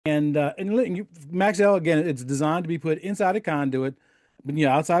MaxCell, again, it's designed to be put inside a conduit,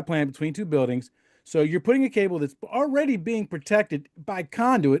 outside plant between two buildings. So you're putting a cable that's already being protected by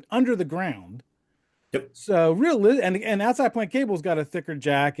conduit under the ground. Yep. So real and outside plant cable's got a thicker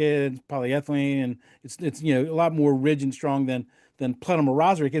jacket, and polyethylene, and it's a lot more rigid and strong than plenum or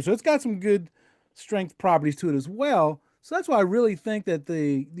rosery cable. So it's got some good strength properties to it as well. So that's why I really think that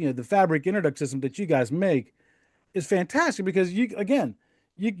the fabric interduct system that you guys make is fantastic because you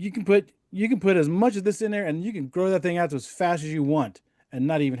can put as much of this in there and you can grow that thing out to as fast as you want and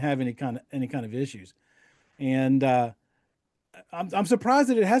not even have any kind of issues. And I'm surprised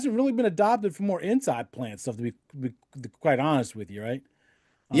that it hasn't really been adopted for more inside plant stuff, to be quite honest with you, right?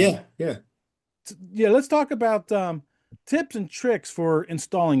 Um, Yeah, yeah. yeah, let's talk about tips and tricks for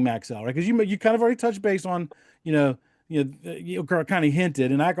installing MaxCell, right? Because you kind of already touched base on, you know, you kind of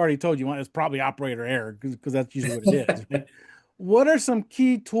hinted, and I already told you it's probably operator error because that's usually what it is, right? What are some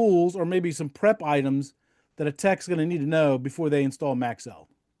key tools or maybe some prep items that a tech's going to need to know before they install MaxCell?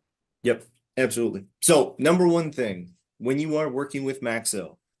 Yep, absolutely. So, number one thing, when you are working with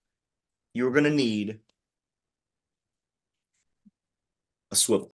MaxCell, you're going to need a swivel.